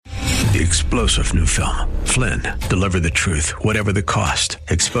The explosive new film, Flynn, deliver the truth, whatever the cost.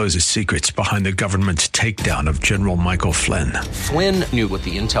 Exposes secrets behind the government's takedown of General Michael Flynn. Flynn knew what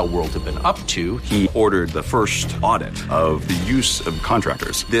the intel world had been up to. He ordered the first audit of the use of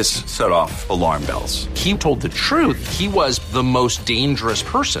contractors. This set off alarm bells. He told the truth. He was the most dangerous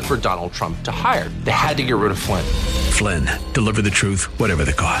person for Donald Trump to hire. They had to get rid of Flynn. Flynn, deliver the truth, whatever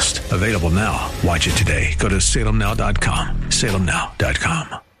the cost. Available now. Watch it today. Go to salemnow.com.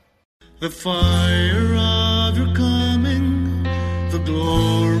 salemnow.com. The fire of your coming, the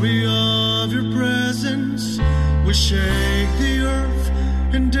glory of your presence will shake the earth,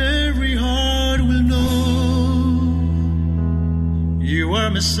 and every heart will know you are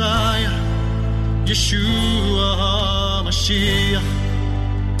Messiah, Yeshua HaMashiach,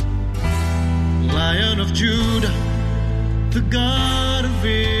 Lion of Judah, the God of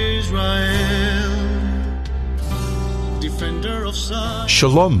Israel.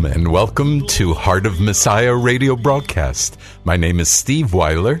 Shalom and welcome to Heart of Messiah radio broadcast. My name is Steve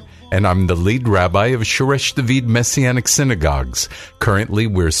Weiler and I'm the lead rabbi of Shoresh David Messianic Synagogues. Currently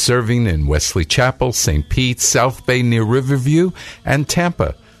we're serving in Wesley Chapel, St. Pete, South Bay near Riverview, and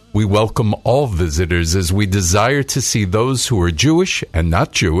Tampa. We welcome all visitors as we desire to see those who are Jewish and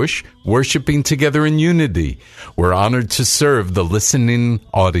not Jewish worshiping together in unity. We're honored to serve the listening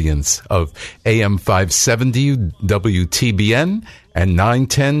audience of AM 570 WTBN and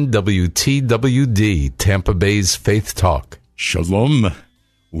 910 WTWD, Tampa Bay's Faith Talk. Shalom.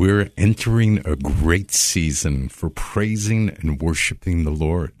 We're entering a great season for praising and worshiping the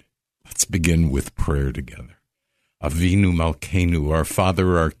Lord. Let's begin with prayer together. Avinu Malkeinu, our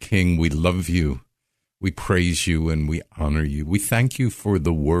Father, our King, we love you. We praise you and we honor you. We thank you for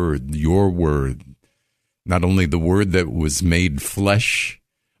the word, your word. Not only the word that was made flesh,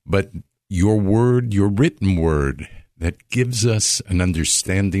 but your word, your written word, that gives us an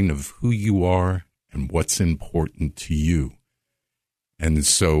understanding of who you are and what's important to you. And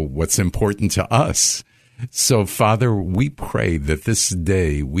so what's important to us. So, Father, we pray that this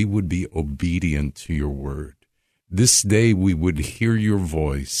day we would be obedient to your word. This day we would hear your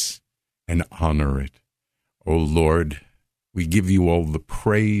voice and honor it. O Lord, we give you all the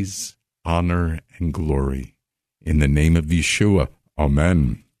praise, honor, and glory. In the name of Yeshua,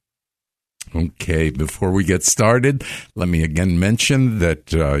 amen. Okay, before we get started, let me again mention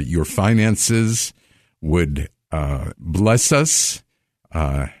that your finances would bless us.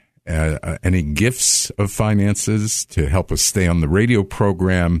 Any gifts of finances to help us stay on the radio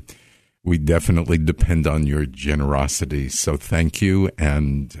program, we definitely depend on your generosity. So thank you,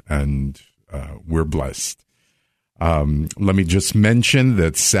 and we're blessed. Let me just mention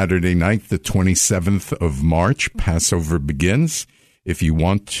that Saturday night, the 27th of March, Passover begins. If you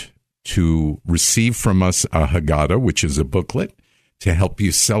want to receive from us a Haggadah, which is a booklet, to help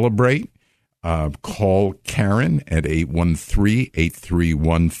you celebrate, call Karen at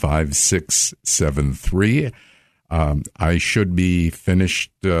 813-831-5673. I should be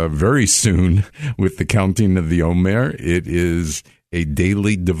finished very soon with the counting of the Omer. It is a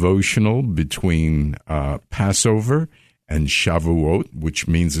daily devotional between Passover and Shavuot, which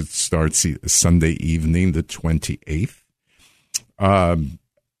means it starts Sunday evening, the 28th.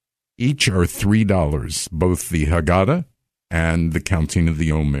 Each are $3, both the Haggadah and the counting of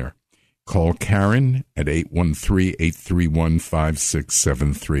the Omer. Call Karen at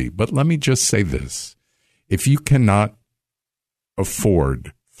 813-831-5673. But let me just say this. If you cannot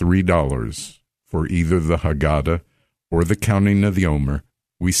afford $3 for either the Haggadah or the counting of the Omer,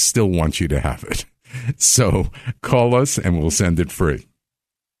 we still want you to have it. So call us and we'll send it free.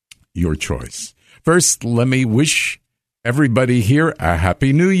 Your choice. First, let me wish everybody here a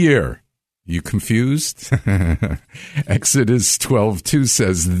Happy New Year. You confused? Exodus 12:2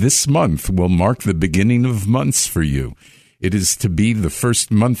 says, "This month will mark the beginning of months for you. It is to be the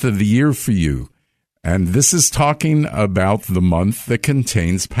first month of the year for you." And this is talking about the month that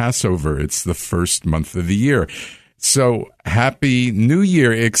contains Passover. It's the first month of the year. So Happy New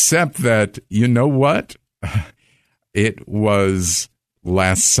Year, except that, you know what? It was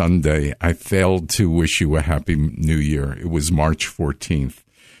last Sunday. I failed to wish you a Happy New Year. It was March 14th.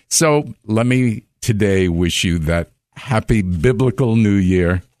 So let me today wish you that Happy Biblical New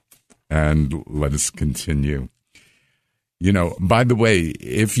Year, and let us continue. You know, by the way,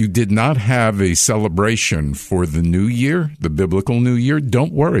 if you did not have a celebration for the new year, the biblical new year,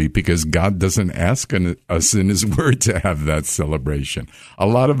 don't worry, because God doesn't ask us in his word to have that celebration. A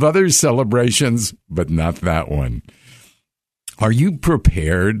lot of other celebrations, but not that one. Are you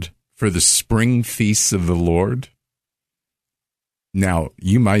prepared for the spring feasts of the Lord? Now,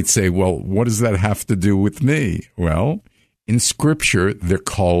 you might say, well, what does that have to do with me? Well, In Scripture, they're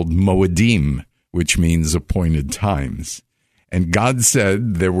called Moedim, which means appointed times. And God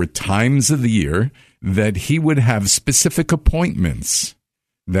said there were times of the year that he would have specific appointments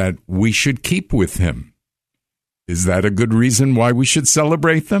that we should keep with him. Is that a good reason why we should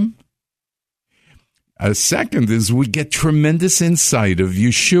celebrate them? A second is we get tremendous insight of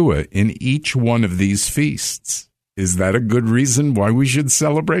Yeshua in each one of these feasts. Is that a good reason why we should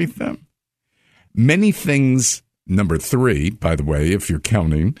celebrate them? Many things, number 3, by the way, if you're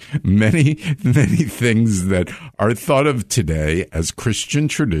counting, many things that are thought of today as Christian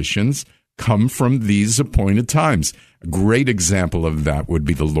traditions come from these appointed times. A great example of that would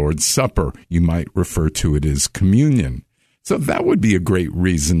be the Lord's Supper. You might refer to it as communion. So that would be a great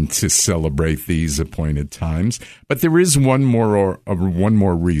reason to celebrate these appointed times. But there is one more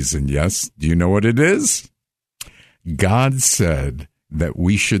reason, yes? Do you know what it is? God said that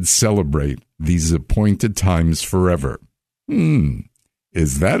we should celebrate these appointed times forever.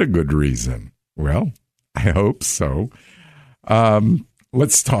 Is that a good reason? Well, I hope so.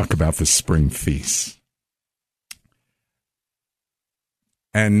 Let's talk about the spring feasts.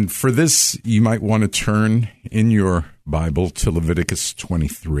 And for this, you might want to turn in your Bible to Leviticus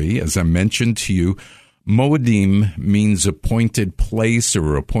 23. As I mentioned to you, Moedim means appointed place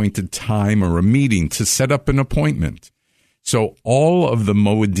or appointed time or a meeting to set up an appointment. So all of the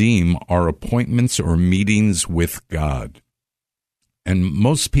Moedim are appointments or meetings with God. And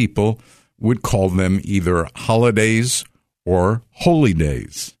most people would call them either holidays or holy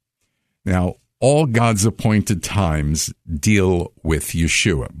days. Now, all God's appointed times deal with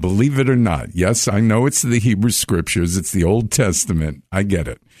Yeshua. Believe it or not. Yes, I know it's the Hebrew Scriptures. It's the Old Testament. I get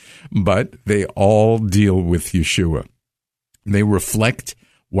it. But they all deal with Yeshua. They reflect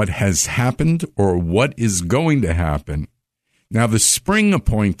what has happened or what is going to happen. Now, the spring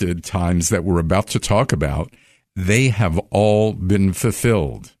appointed times that we're about to talk about, they have all been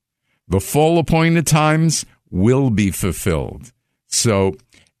fulfilled. The fall appointed times will be fulfilled. So,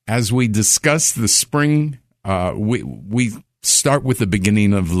 as we discuss the spring, we start with the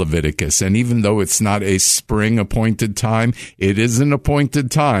beginning of Leviticus. And even though it's not a spring appointed time, it is an appointed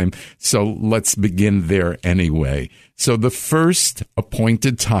time. So let's begin there anyway. So the first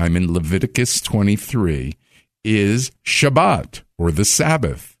appointed time in Leviticus 23 is Shabbat, or the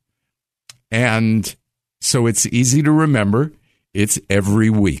Sabbath. And so it's easy to remember. It's every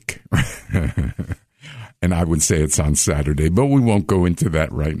week. And I would say it's on Saturday, but we won't go into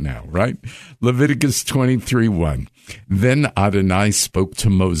that right now, right? Leviticus 23:1. Then Adonai spoke to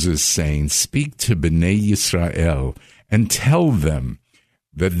Moses, saying, "Speak to Bnei Yisrael and tell them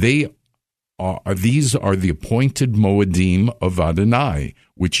that these are the appointed Moedim of Adonai,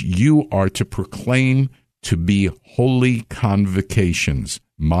 which you are to proclaim to be holy convocations,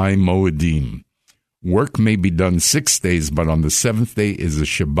 my Moedim. Work may be done 6 days, but on the 7th day is a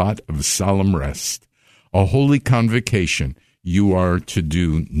Shabbat of solemn rest. A holy convocation, you are to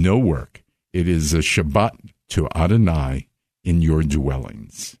do no work. It is a Shabbat to Adonai in your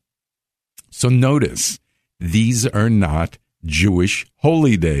dwellings." So notice, these are not Jewish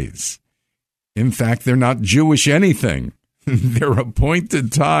holy days. In fact, they're not Jewish anything. They're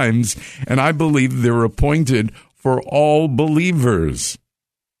appointed times, and I believe they're appointed for all believers.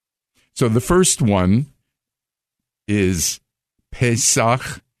 So the first one is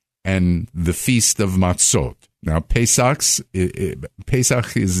Pesach and the Feast of Matzot. Now, Pesach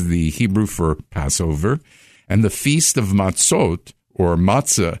is the Hebrew for Passover, and the Feast of Matzot, or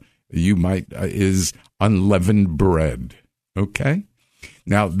matzah, is unleavened bread. Okay?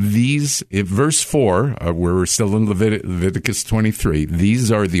 Now, these, in verse 4, we're still in Leviticus 23,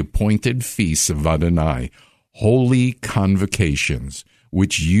 these are the appointed feasts of Adonai, holy convocations,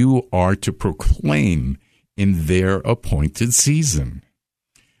 which you are to proclaim in their appointed season.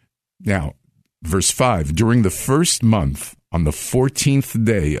 Now, verse 5, during the first month, on the 14th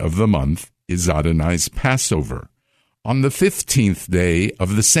day of the month, is Adonai's Passover. On the 15th day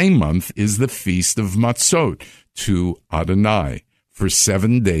of the same month is the Feast of Matzot to Adonai. For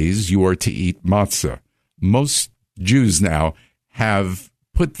 7 days you are to eat matzah. Most Jews now have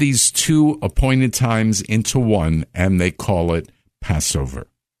put these two appointed times into one, and they call it Passover.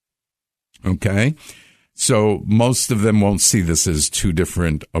 Okay? So most of them won't see this as two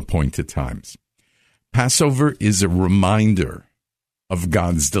different appointed times. Passover is a reminder of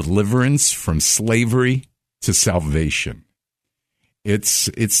God's deliverance from slavery to salvation. It's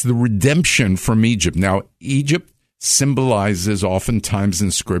the redemption from Egypt. Now, Egypt symbolizes oftentimes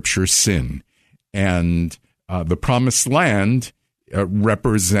in Scripture sin, and the Promised Land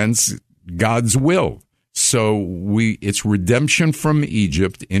represents God's will. So it's redemption from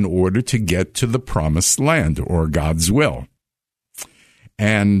Egypt in order to get to the Promised Land, or God's will.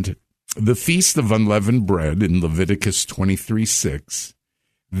 And the Feast of Unleavened Bread in Leviticus 23:6,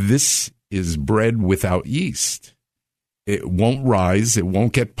 this is bread without yeast. It won't rise. It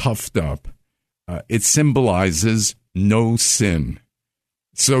won't get puffed up. It symbolizes no sin.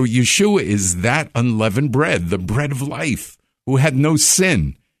 So Yeshua is that unleavened bread, the bread of life, who had no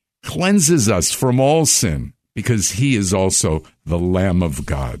sin, cleanses us from all sin, because he is also the Lamb of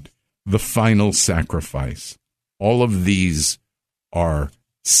God, the final sacrifice. All of these are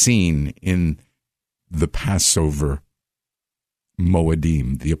seen in the Passover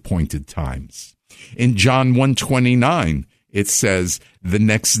Moedim, the appointed times. In John 1:29, it says, the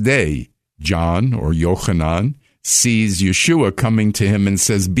next day, John, or Yochanan, sees Yeshua coming to him and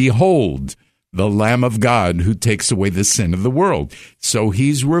says, behold, the Lamb of God who takes away the sin of the world. So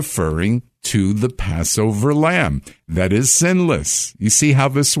he's referring to the Passover lamb that is sinless. You see how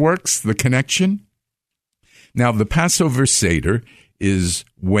this works, the connection? Now, the Passover Seder is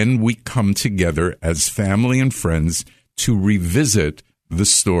when we come together as family and friends to revisit the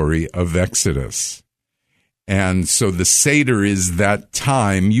story of Exodus. And so the Seder is that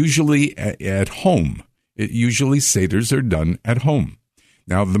time, usually at home. Usually Seders are done at home.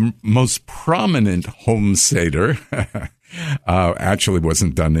 Now, the most prominent home Seder actually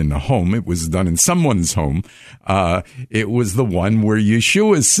wasn't done in a home. It was done in someone's home. It was the one where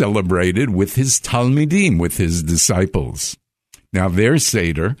Yeshua is celebrated with his Talmidim, with his disciples. Now, their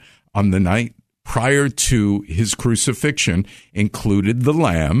Seder on the night prior to his crucifixion included the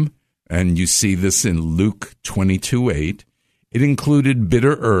lamb, and you see this in Luke 22:8. It included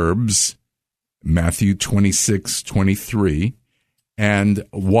bitter herbs, Matthew 26:23, and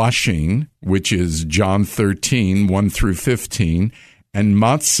washing, which is John 13:1-15, and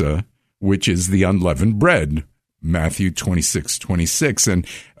matzah, which is the unleavened bread, Matthew 26:26. And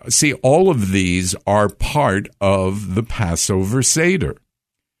see, all of these are part of the Passover Seder.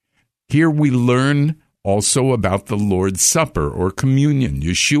 Here we learn also about the Lord's Supper or communion.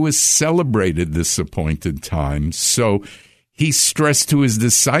 Yeshua celebrated this appointed time, so he stressed to his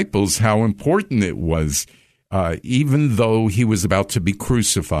disciples how important it was. Even though he was about to be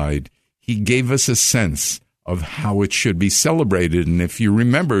crucified, he gave us a sense of how it should be celebrated. And if you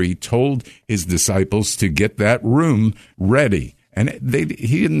remember, he told his disciples to get that room ready. And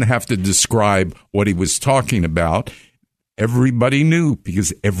he didn't have to describe what he was talking about. Everybody knew,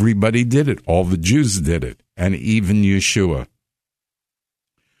 because everybody did it. All the Jews did it, and even Yeshua.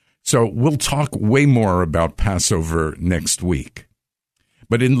 So we'll talk way more about Passover next week.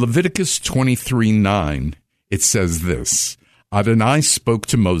 But in Leviticus 23:9, it says this, Adonai spoke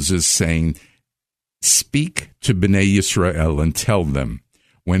to Moses, saying, speak to Bnei Yisrael and tell them,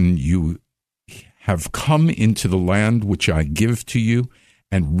 when you have come into the land which I give to you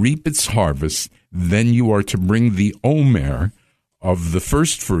and reap its harvest, then you are to bring the omer of the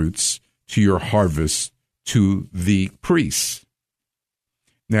first fruits to your harvest to the priests.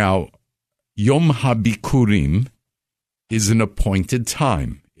 Now, Yom HaBikurim is an appointed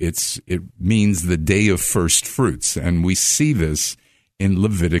time. It means the day of first fruits, and we see this in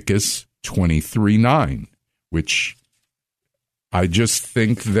Leviticus 23:9, which I just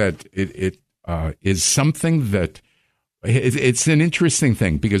think that it is something that it's an interesting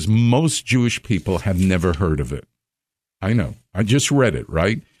thing, because most Jewish people have never heard of it. I know. I just read it,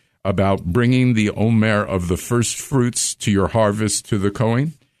 right? About bringing the omer of the first fruits to your harvest to the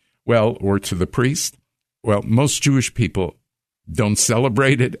Kohen, or to the priest. Well, most Jewish people don't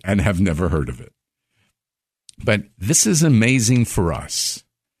celebrate it and have never heard of it. But this is amazing for us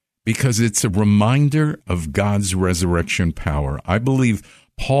because it's a reminder of God's resurrection power. I believe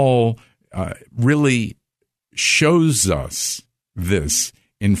Paul really shows us this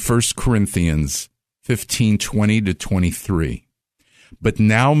in 1 Corinthians 15:20-23. But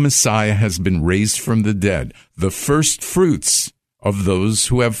now Messiah has been raised from the dead, the first fruits of those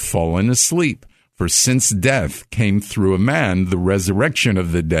who have fallen asleep. For since death came through a man, the resurrection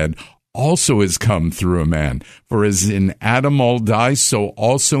of the dead also has come through a man. For as in Adam all die, so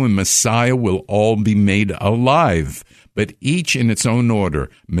also in Messiah will all be made alive, but each in its own order.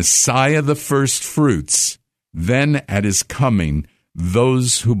 Messiah the first fruits, then at his coming,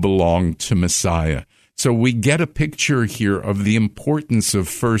 those who belong to Messiah. So we get a picture here of the importance of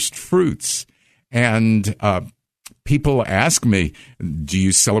first fruits. And people ask me, do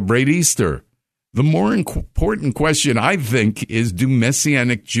you celebrate Easter? The more important question, I think, is do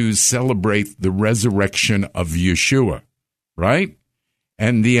Messianic Jews celebrate the resurrection of Yeshua, right?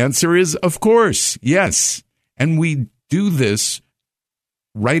 And the answer is, of course, yes. And we do this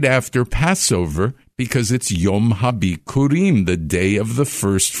right after Passover because it's Yom HaBikurim, the day of the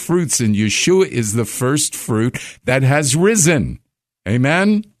first fruits. And Yeshua is the first fruit that has risen.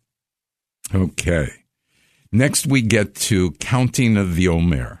 Amen? Okay. Next we get to counting of the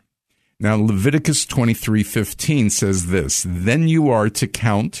Omer. Now Leviticus 23:15 says this, then you are to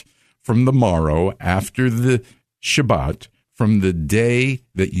count from the morrow after the Shabbat, from the day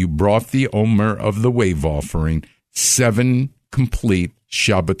that you brought the Omer of the wave offering, 7 complete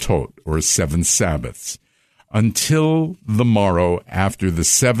Shabbatot, or 7 Sabbaths. Until the morrow after the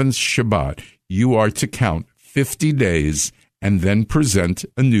 7th Shabbat, you are to count 50 days and then present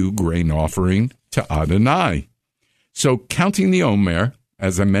a new grain offering to Adonai. So counting the Omer,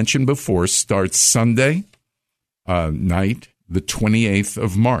 as I mentioned before, starts Sunday night, the 28th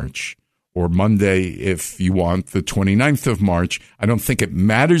of March, or Monday, if you want, the 29th of March. I don't think it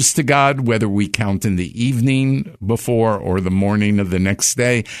matters to God whether we count in the evening before or the morning of the next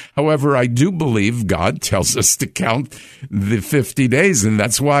day. However, I do believe God tells us to count the 50 days, and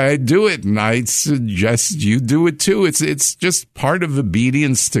that's why I do it, and I suggest you do it too. It's just part of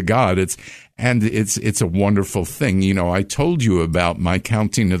obedience to God. It's a wonderful thing. You know, I told you about my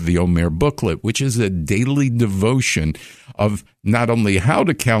Counting of the Omer booklet, which is a daily devotion of not only how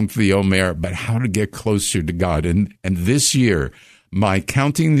to count the Omer, but how to get closer to God. And this year, my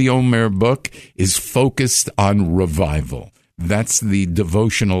Counting the Omer book is focused on revival. That's the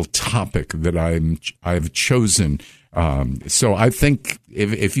devotional topic that I've chosen. So I think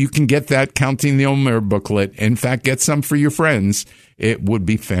if you can get that Counting the Omer booklet, in fact, get some for your friends, it would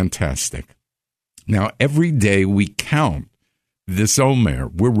be fantastic. Now, every day we count this Omer,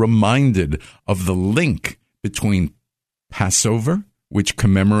 we're reminded of the link between Passover, which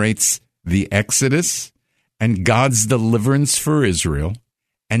commemorates the Exodus and God's deliverance for Israel,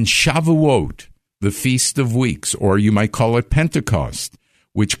 and Shavuot, the Feast of Weeks, or you might call it Pentecost,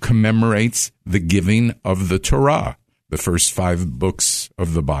 which commemorates the giving of the Torah, the first 5 books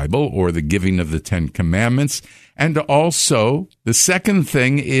of the Bible, or the giving of the 10 Commandments. And also, the second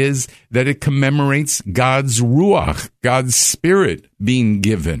thing is that it commemorates God's Ruach, God's Spirit being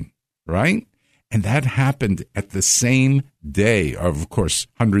given, right? And that happened at the same day, of course,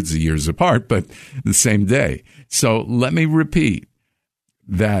 hundreds of years apart, but the same day. So let me repeat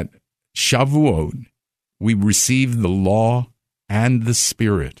that Shavuot, we received the law and the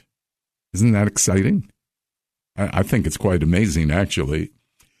Spirit. Isn't that exciting? I think it's quite amazing, actually.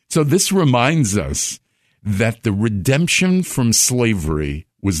 So this reminds us that the redemption from slavery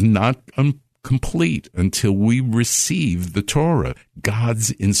was not complete until we received the Torah, God's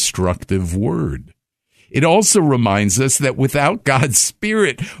instructive word. It also reminds us that without God's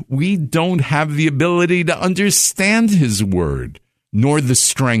Spirit, we don't have the ability to understand His word, nor the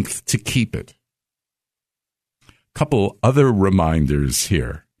strength to keep it. A couple other reminders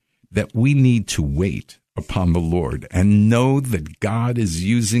here that we need to wait upon the Lord and know that God is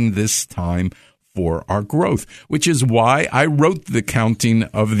using this time for our growth, which is why I wrote the Counting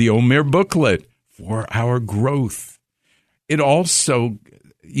of the Omer booklet, for our growth. It also,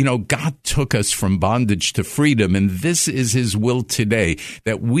 God took us from bondage to freedom, and this is His will today,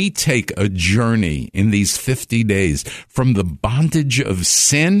 that we take a journey in these 50 days from the bondage of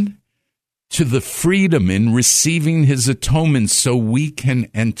sin to the freedom in receiving His atonement so we can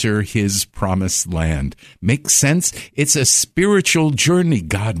enter His promised land. Makes sense? It's a spiritual journey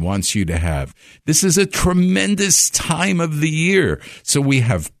God wants you to have. This is a tremendous time of the year. So we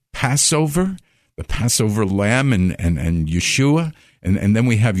have Passover, the Passover lamb and Yeshua, and then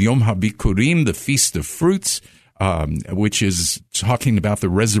we have Yom HaBikurim, the Feast of Fruits, which is talking about the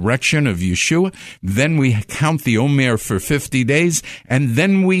resurrection of Yeshua. Then we count the Omer for 50 days, and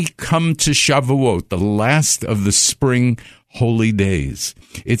then we come to Shavuot, the last of the spring holy days.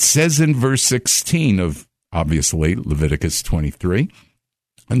 It says in verse 16 of, obviously, Leviticus 23,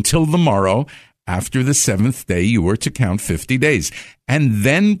 until the morrow, after the 7th day, you are to count 50 days, and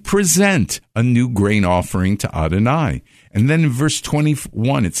then present a new grain offering to Adonai. And then in verse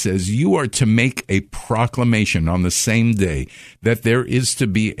 21, it says, you are to make a proclamation on the same day that there is to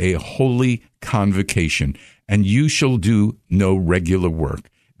be a holy convocation, and you shall do no regular work.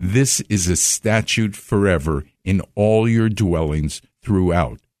 This is a statute forever in all your dwellings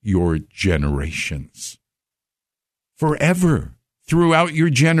throughout your generations. Forever, throughout your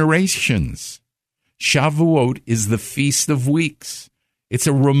generations. Shavuot is the Feast of Weeks. It's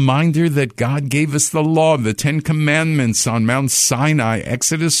a reminder that God gave us the law, the 10 Commandments on Mount Sinai,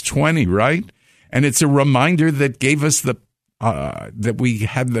 Exodus 20, right? And it's a reminder that gave us that we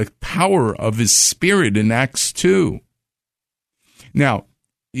had the power of His Spirit in Acts 2. Now,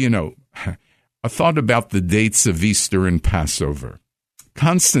 I thought about the dates of Easter and Passover.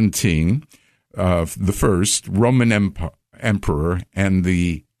 Constantine, the first Roman emperor, and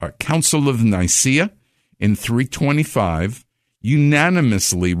the Council of Nicaea in 325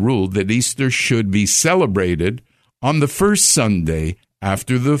 unanimously ruled that Easter should be celebrated on the first Sunday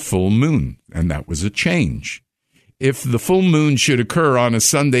after the full moon, and that was a change. If the full moon should occur on a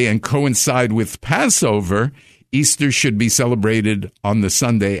Sunday and coincide with Passover, Easter should be celebrated on the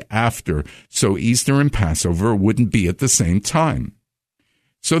Sunday after, so Easter and Passover wouldn't be at the same time.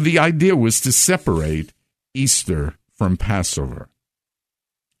 So the idea was to separate Easter from Passover.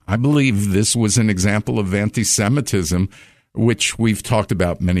 I believe this was an example of anti-Semitism, which we've talked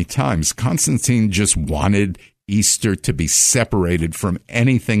about many times. Constantine just wanted Easter to be separated from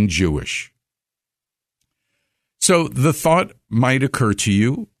anything Jewish. So the thought might occur to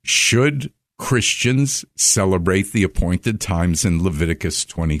you, should Christians celebrate the appointed times in Leviticus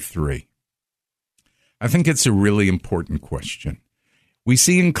 23? I think it's a really important question. We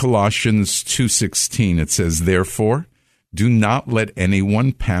see in Colossians 2:16, it says, "Therefore, do not let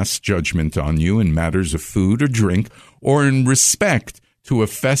anyone pass judgment on you in matters of food or drink, or in respect to a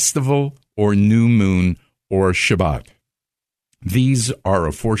festival or new moon or Shabbat. These are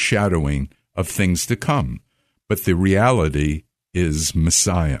a foreshadowing of things to come, but the reality is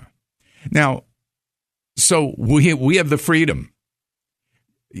Messiah." Now, so we have the freedom.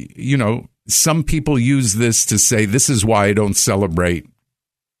 You know, some people use this to say, this is why I don't celebrate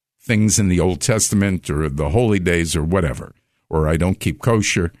things in the Old Testament or the holy days or whatever, or I don't keep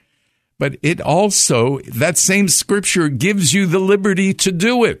kosher. But it also, that same scripture gives you the liberty to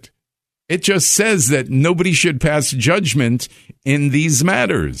do it. It just says that nobody should pass judgment in these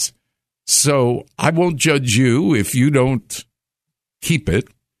matters. So I won't judge you if you don't keep it.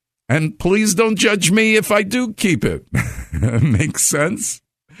 And please don't judge me if I do keep it. Makes sense?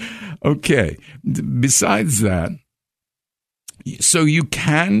 Okay. Besides that, so you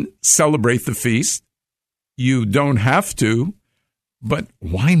can celebrate the feast. You don't have to, but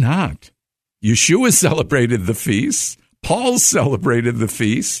why not? Yeshua celebrated the feast. Paul celebrated the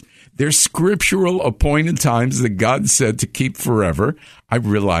feast. They're scriptural appointed times that God said to keep forever. I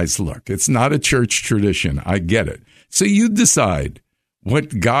realize, look, it's not a church tradition. I get it. So you decide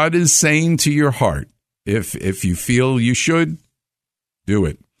what God is saying to your heart. If you feel you should, do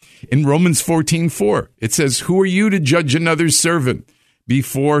it. In Romans 14:4, it says, "Who are you to judge another's servant?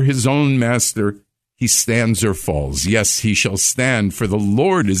 Before his own master he stands or falls. Yes, he shall stand, for the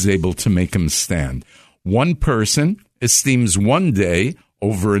Lord is able to make him stand. One person esteems one day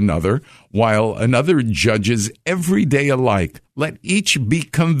over another, while another judges every day alike. Let each be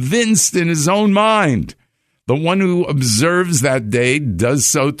convinced in his own mind. The one who observes that day does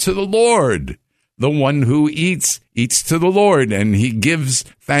so to the Lord. The one who eats to the Lord, and he gives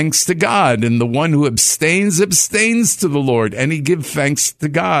thanks to God. And the one who abstains to the Lord, and he gives thanks to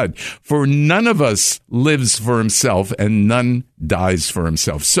God. For none of us lives for himself, and none dies for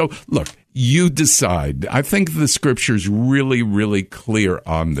himself." So, look, you decide. I think the scripture's really, really clear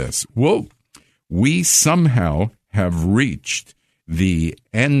on this. Well, we somehow have reached the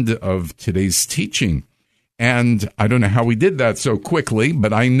end of today's teaching. And I don't know how we did that so quickly,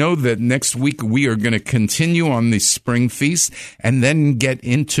 but I know that next week we are going to continue on the spring feast and then get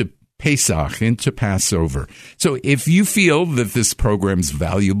into Pesach, into Passover. So if you feel that this program's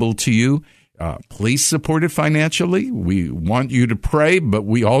valuable to you, please support it financially. We want you to pray, but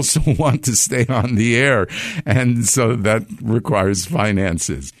we also want to stay on the air. And so that requires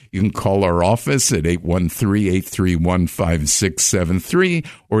finances. You can call our office at 813-831-5673,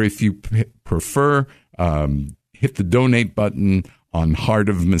 or if you prefer, hit the donate button on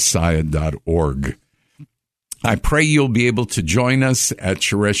heartofmessiah.org. I pray you'll be able to join us at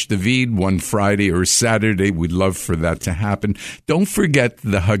Shoresh David one Friday or Saturday. We'd love for that to happen. Don't forget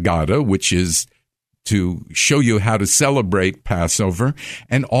the Haggadah, which is to show you how to celebrate Passover,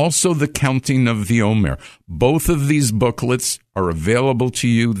 and also the counting of the Omer. Both of these booklets are available to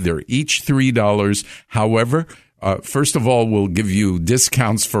you. They're each $3. However, first of all, we'll give you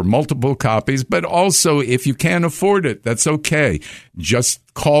discounts for multiple copies, but also if you can't afford it, that's okay. Just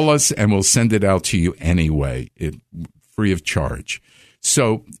call us and we'll send it out to you anyway, free of charge.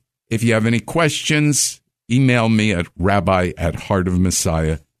 So if you have any questions, email me at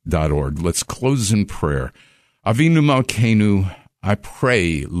rabbi@heartofmessiah.org. Let's close in prayer. Avinu Malkeinu, I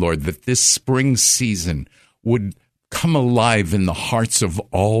pray, Lord, that this spring season would come alive in the hearts of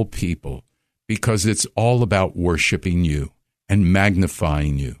all people, because it's all about worshiping you and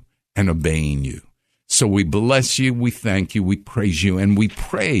magnifying you and obeying you. So we bless you, we thank you, we praise you, and we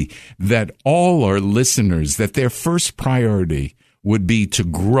pray that all our listeners, that their first priority would be to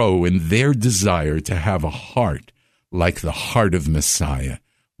grow in their desire to have a heart like the heart of Messiah.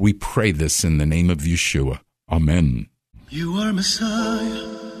 We pray this in the name of Yeshua. Amen. You are Messiah,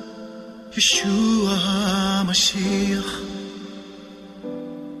 Yeshua HaMashiach.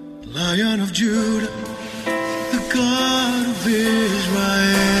 Lion of Judah, the God of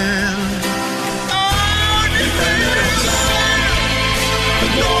Israel.